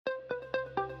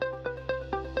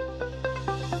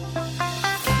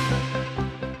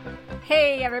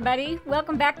Hey everybody,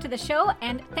 welcome back to the show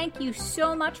and thank you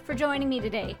so much for joining me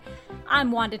today.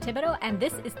 I'm Wanda Thibodeau and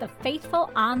this is the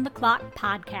Faithful on the Clock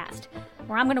podcast,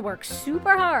 where I'm going to work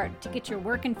super hard to get your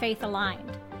work and faith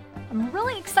aligned. I'm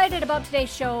really excited about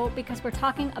today's show because we're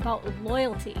talking about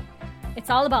loyalty. It's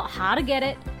all about how to get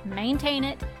it, maintain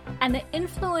it, and the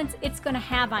influence it's going to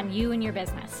have on you and your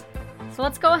business. So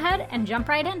let's go ahead and jump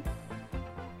right in.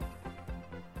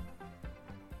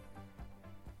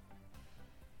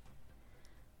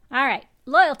 All right,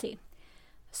 loyalty.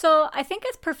 So I think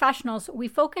as professionals, we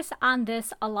focus on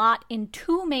this a lot in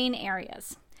two main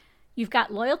areas. You've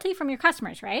got loyalty from your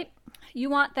customers, right? You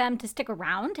want them to stick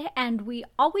around, and we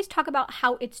always talk about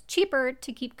how it's cheaper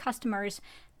to keep customers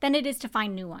than it is to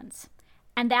find new ones.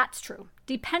 And that's true.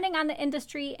 Depending on the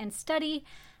industry and study,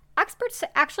 experts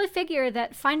actually figure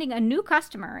that finding a new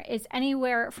customer is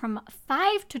anywhere from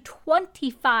 5 to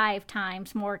 25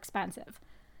 times more expensive.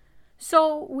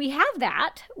 So we have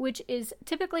that, which is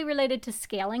typically related to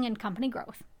scaling and company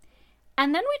growth.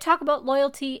 And then we talk about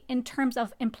loyalty in terms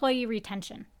of employee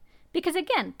retention. Because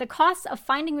again, the costs of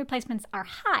finding replacements are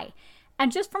high.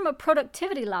 And just from a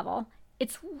productivity level,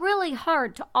 it's really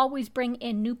hard to always bring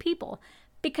in new people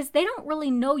because they don't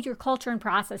really know your culture and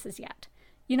processes yet.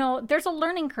 You know, there's a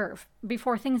learning curve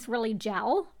before things really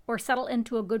gel or settle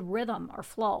into a good rhythm or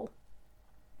flow.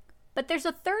 But there's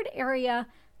a third area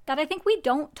that I think we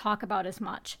don't talk about as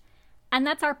much, and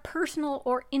that's our personal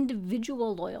or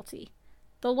individual loyalty,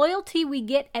 the loyalty we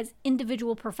get as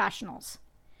individual professionals.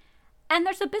 And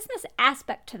there's a business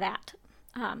aspect to that,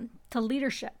 to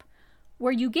leadership,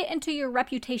 where you get into your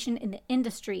reputation in the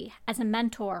industry as a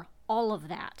mentor, all of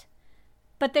that.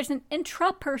 But there's an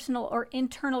intrapersonal or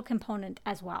internal component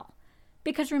as well.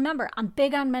 Because remember, I'm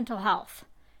big on mental health.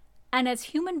 And as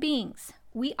human beings,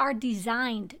 we are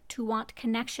designed to want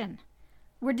connection.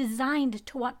 We're designed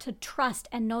to want to trust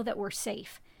and know that we're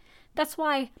safe. That's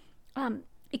why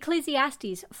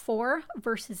Ecclesiastes 4,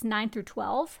 verses 9 through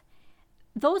 12,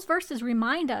 those verses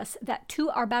remind us that two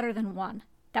are better than one,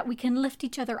 that we can lift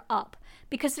each other up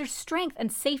because there's strength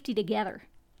and safety together.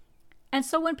 And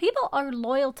so when people are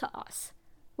loyal to us,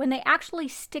 when they actually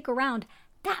stick around,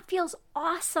 that feels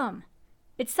awesome.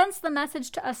 It sends the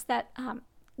message to us that,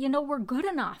 we're good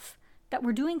enough, that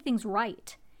we're doing things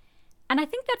right. And I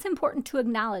think that's important to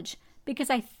acknowledge because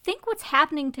I think what's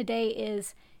happening today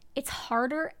is it's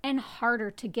harder and harder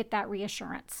to get that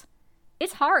reassurance.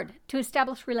 It's hard to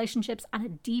establish relationships on a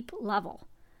deep level.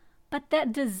 But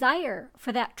that desire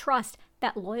for that trust,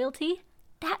 that loyalty,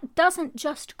 that doesn't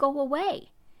just go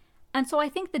away. And so I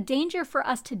think the danger for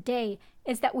us today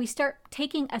is that we start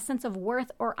taking a sense of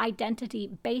worth or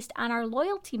identity based on our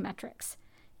loyalty metrics.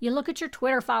 You look at your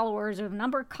Twitter followers or the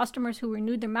number of customers who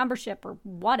renewed their membership or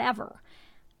whatever.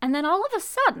 And then all of a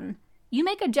sudden, you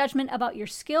make a judgment about your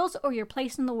skills or your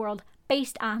place in the world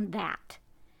based on that.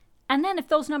 And then if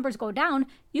those numbers go down,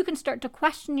 you can start to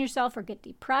question yourself or get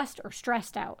depressed or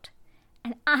stressed out.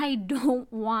 And I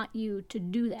don't want you to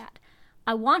do that.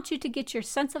 I want you to get your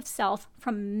sense of self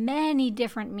from many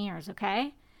different mirrors,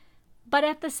 okay? But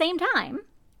at the same time,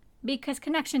 because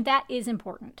connection, that is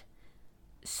important.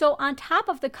 So on top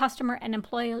of the customer and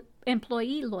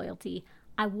employee loyalty,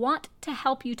 I want to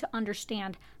help you to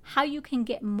understand how you can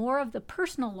get more of the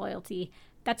personal loyalty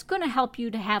that's going to help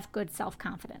you to have good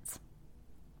self-confidence.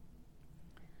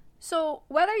 So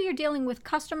whether you're dealing with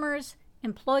customers,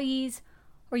 employees,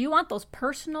 or you want those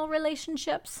personal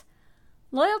relationships,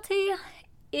 loyalty,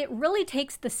 it really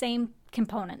takes the same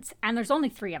components, and there's only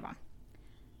 3 of them.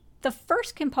 The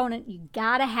first component you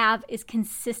gotta have is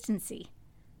consistency.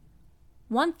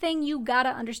 One thing you gotta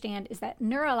understand is that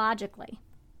neurologically,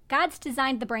 God's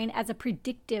designed the brain as a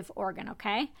predictive organ,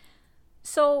 okay?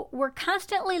 So we're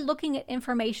constantly looking at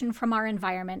information from our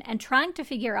environment and trying to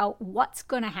figure out what's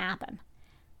gonna happen.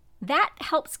 That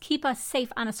helps keep us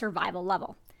safe on a survival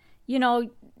level. You know,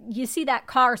 you see that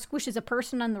car squishes a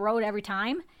person on the road every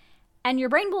time, and your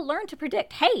brain will learn to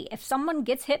predict, hey, if someone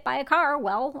gets hit by a car,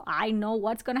 well, I know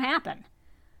what's gonna happen.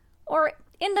 Or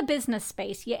in the business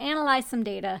space, you analyze some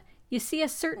data, you see a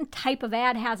certain type of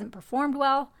ad hasn't performed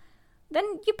well,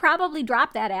 then you probably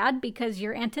drop that ad because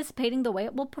you're anticipating the way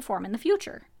it will perform in the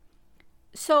future.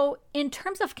 So in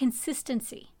terms of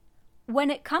consistency, when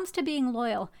it comes to being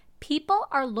loyal, people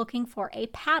are looking for a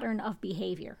pattern of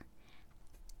behavior.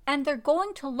 And they're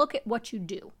going to look at what you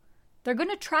do. They're going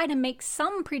to try to make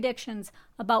some predictions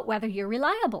about whether you're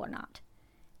reliable or not.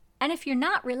 And if you're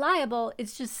not reliable,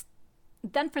 it's just,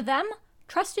 then for them,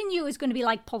 trusting you is going to be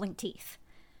like pulling teeth.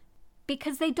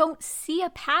 Because they don't see a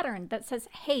pattern that says,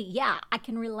 hey, yeah, I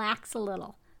can relax a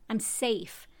little. I'm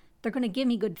safe. They're going to give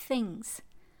me good things.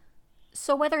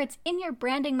 So whether it's in your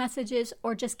branding messages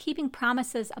or just keeping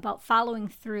promises about following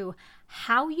through,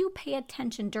 how you pay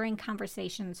attention during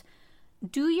conversations,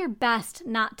 do your best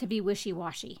not to be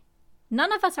wishy-washy.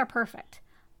 None of us are perfect.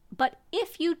 But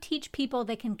if you teach people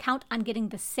they can count on getting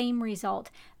the same result,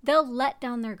 they'll let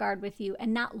down their guard with you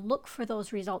and not look for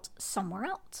those results somewhere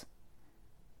else.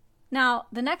 Now,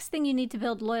 the next thing you need to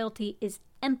build loyalty is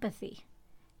empathy.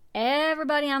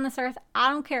 Everybody on this earth, I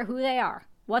don't care who they are,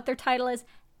 what their title is,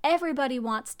 everybody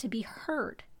wants to be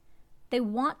heard. They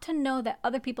want to know that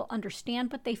other people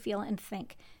understand what they feel and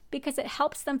think because it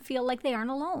helps them feel like they aren't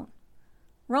alone.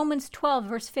 Romans 12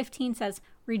 verse 15 says,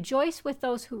 "Rejoice with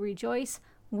those who rejoice,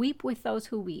 weep with those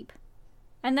who weep."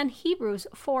 And then Hebrews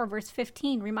 4 verse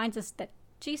 15 reminds us that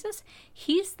Jesus,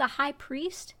 he's the high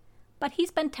priest, but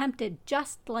he's been tempted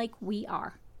just like we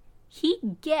are. He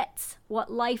gets what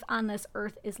life on this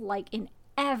earth is like in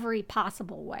every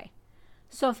possible way.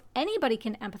 So if anybody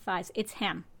can empathize, it's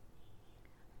him.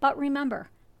 But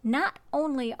remember, not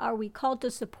only are we called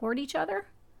to support each other,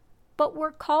 but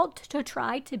we're called to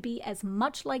try to be as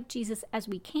much like Jesus as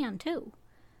we can too.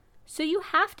 So you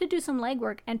have to do some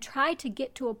legwork and try to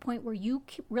get to a point where you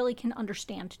really can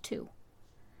understand too.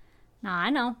 Now, I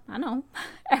know.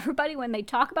 Everybody, when they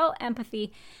talk about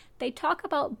empathy, they talk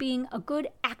about being a good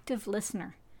active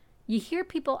listener. You hear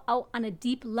people out on a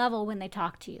deep level when they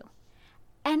talk to you.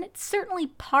 And it's certainly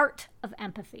part of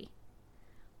empathy.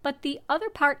 But the other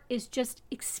part is just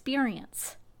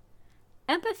experience.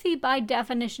 Empathy, by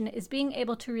definition, is being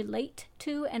able to relate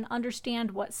to and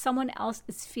understand what someone else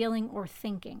is feeling or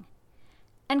thinking.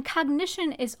 And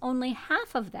cognition is only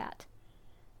half of that.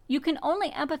 You can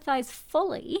only empathize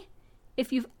fully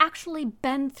if you've actually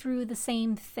been through the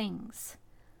same things.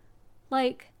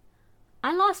 Like,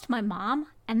 I lost my mom,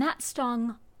 and that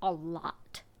stung a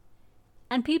lot.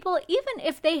 And people, even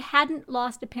if they hadn't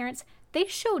lost a parent, they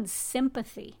showed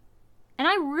sympathy. And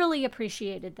I really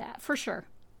appreciated that, for sure.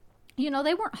 You know,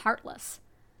 they weren't heartless.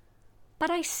 But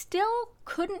I still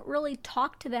couldn't really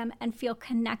talk to them and feel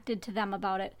connected to them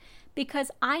about it because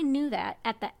I knew that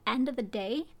at the end of the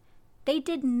day, they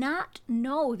did not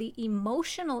know the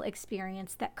emotional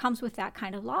experience that comes with that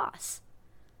kind of loss.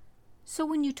 So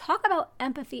when you talk about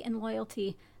empathy and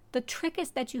loyalty, the trick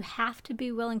is that you have to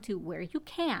be willing to, where you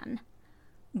can,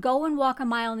 go and walk a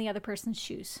mile in the other person's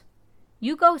shoes.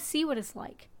 You go see what it's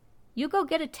like. You go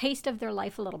get a taste of their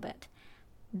life a little bit.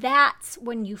 That's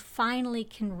when you finally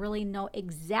can really know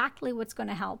exactly what's going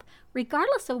to help,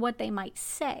 regardless of what they might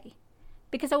say.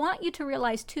 Because I want you to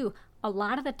realize too, a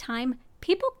lot of the time,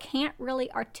 people can't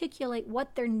really articulate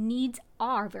what their needs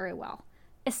are very well,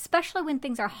 especially when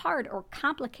things are hard or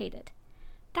complicated.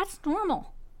 That's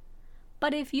normal.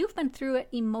 But if you've been through it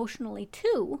emotionally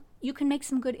too, you can make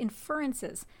some good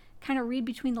inferences, kind of read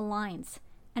between the lines,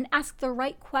 and ask the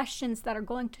right questions that are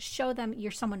going to show them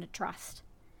you're someone to trust.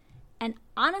 And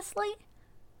honestly,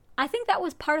 I think that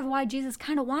was part of why Jesus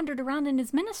kind of wandered around in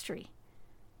his ministry.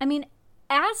 I mean,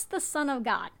 as the Son of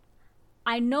God,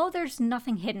 I know there's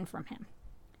nothing hidden from him.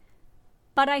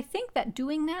 But I think that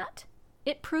doing that,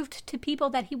 it proved to people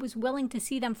that he was willing to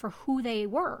see them for who they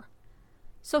were.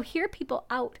 So hear people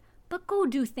out, but go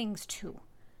do things too.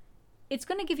 It's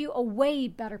going to give you a way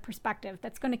better perspective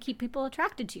that's going to keep people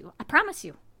attracted to you. I promise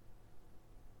you.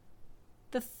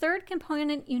 The third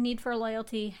component you need for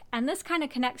loyalty, and this kind of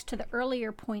connects to the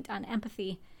earlier point on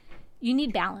empathy, you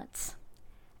need balance.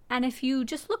 And if you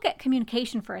just look at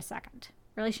communication for a second,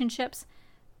 relationships,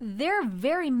 they're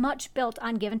very much built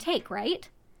on give and take, right?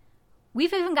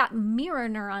 We've even got mirror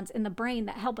neurons in the brain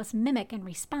that help us mimic and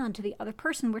respond to the other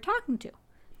person we're talking to.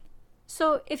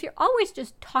 So if you're always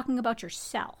just talking about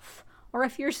yourself, or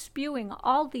if you're spewing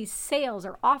all these sales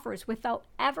or offers without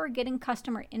ever getting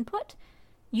customer input,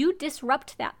 you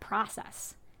disrupt that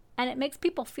process, and it makes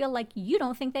people feel like you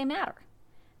don't think they matter.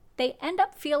 They end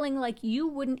up feeling like you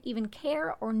wouldn't even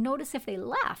care or notice if they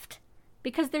left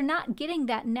because they're not getting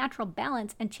that natural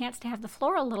balance and chance to have the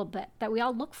floor a little bit that we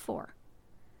all look for.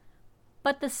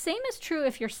 But the same is true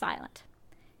if you're silent,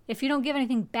 if you don't give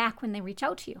anything back when they reach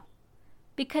out to you,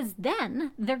 because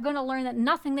then they're going to learn that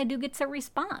nothing they do gets a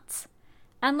response,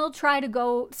 and they'll try to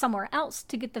go somewhere else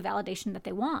to get the validation that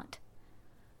they want.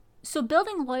 So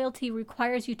building loyalty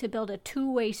requires you to build a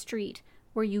two-way street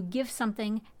where you give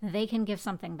something, they can give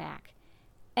something back.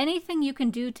 Anything you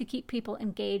can do to keep people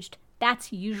engaged,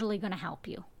 that's usually going to help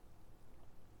you.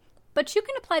 But you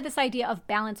can apply this idea of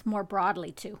balance more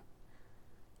broadly too.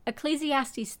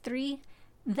 Ecclesiastes 3,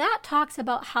 that talks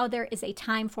about how there is a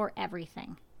time for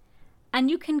everything.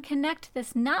 And you can connect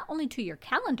this not only to your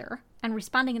calendar and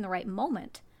responding in the right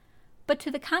moment, but to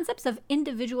the concepts of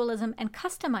individualism and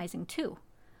customizing too.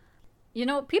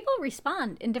 People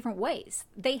respond in different ways.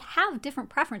 They have different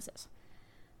preferences.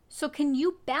 So can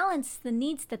you balance the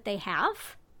needs that they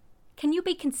have? Can you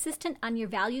be consistent on your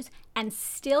values and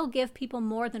still give people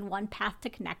more than one path to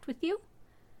connect with you?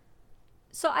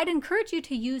 So I'd encourage you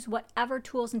to use whatever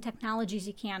tools and technologies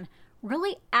you can.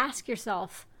 Really ask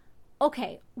yourself,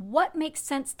 okay, what makes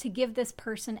sense to give this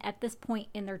person at this point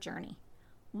in their journey?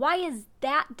 Why is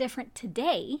that different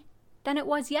today than it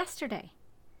was yesterday?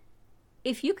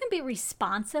 If you can be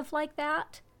responsive like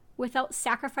that without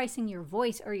sacrificing your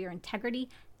voice or your integrity,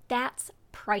 that's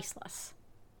priceless.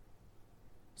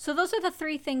 So those are the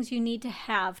 3 things you need to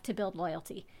have to build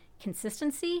loyalty: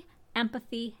 consistency,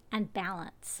 empathy, and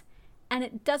balance. And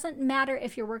it doesn't matter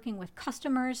if you're working with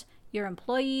customers, your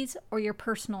employees, or your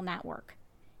personal network.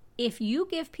 If you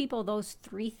give people those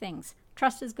 3 things,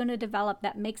 trust is going to develop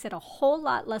that makes it a whole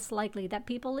lot less likely that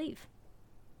people leave.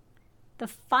 The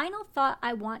final thought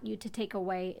I want you to take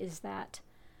away is that,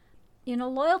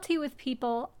 loyalty with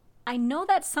people, I know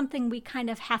that's something we kind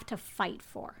of have to fight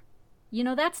for.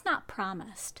 That's not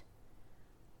promised.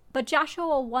 But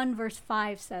Joshua 1 verse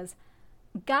 5 says,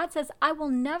 God says, I will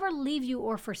never leave you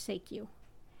or forsake you.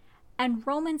 And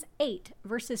Romans 8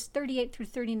 verses 38 through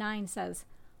 39 says,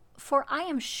 for I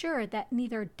am sure that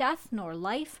neither death nor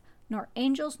life, nor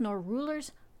angels nor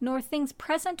rulers, nor things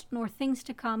present nor things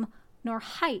to come, nor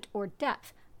height or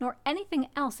depth, nor anything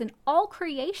else in all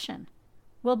creation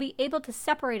will be able to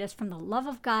separate us from the love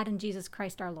of God in Jesus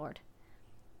Christ our Lord.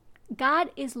 God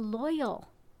is loyal.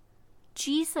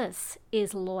 Jesus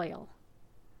is loyal.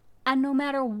 And no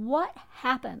matter what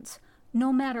happens,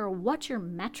 no matter what your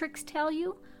metrics tell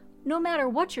you, no matter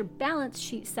what your balance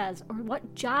sheet says or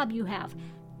what job you have,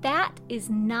 that is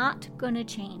not going to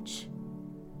change.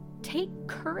 Take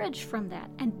courage from that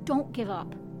and don't give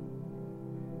up.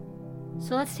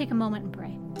 So let's take a moment and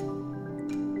pray.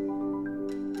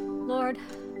 Lord,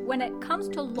 when it comes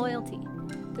to loyalty,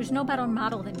 there's no better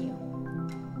model than you.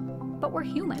 But we're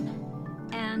human,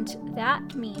 and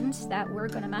that means that we're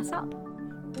going to mess up.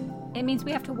 It means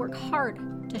we have to work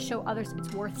hard to show others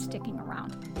it's worth sticking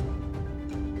around.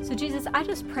 So Jesus, I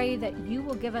just pray that you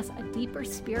will give us a deeper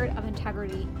spirit of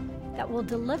integrity that will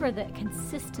deliver the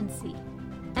consistency,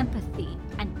 empathy,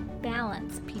 and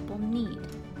balance people need.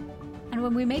 And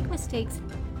when we make mistakes,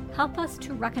 help us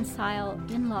to reconcile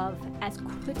in love as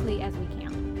quickly as we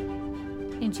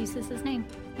can. In Jesus' name,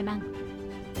 amen.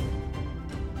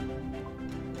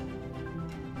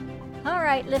 All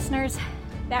right, listeners,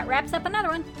 that wraps up another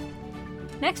one.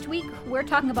 Next week, we're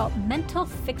talking about mental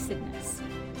fixedness.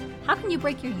 How can you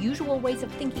break your usual ways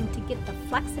of thinking to get the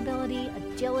flexibility,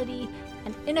 agility,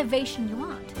 and innovation you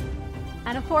want?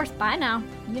 And of course, by now,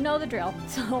 you know the drill,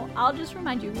 so I'll just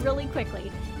remind you really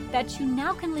quickly that you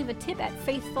now can leave a tip at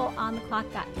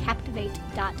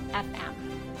faithfulonthe.clock.captivate.fm.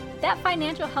 That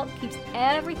financial help keeps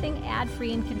everything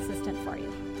ad-free and consistent for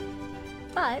you.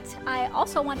 But I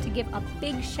also want to give a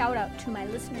big shout out to my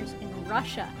listeners in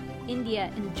Russia, India,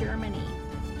 and Germany.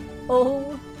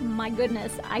 Oh my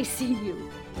goodness, I see you.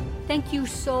 Thank you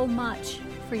so much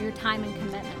for your time and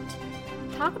commitment.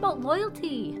 Talk about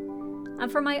loyalty. And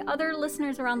for my other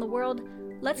listeners around the world,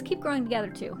 let's keep growing together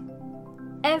too.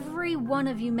 Every one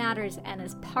of you matters and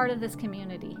is part of this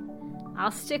community.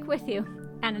 I'll stick with you.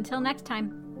 And until next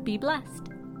time, be blessed.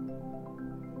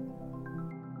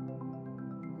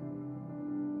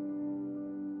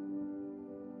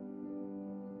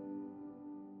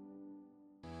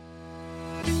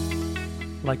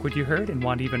 Like what you heard and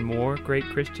want even more great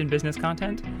Christian business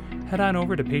content? Head on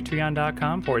over to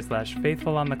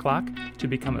patreon.com/faithfulontheclock to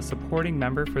become a supporting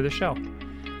member for the show.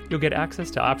 You'll get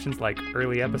access to options like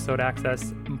early episode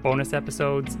access, bonus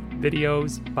episodes,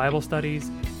 videos, Bible studies,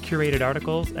 curated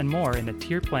articles, and more in a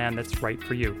tier plan that's right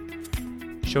for you.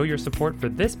 Show your support for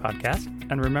this podcast,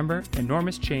 and remember,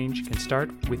 enormous change can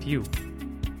start with you.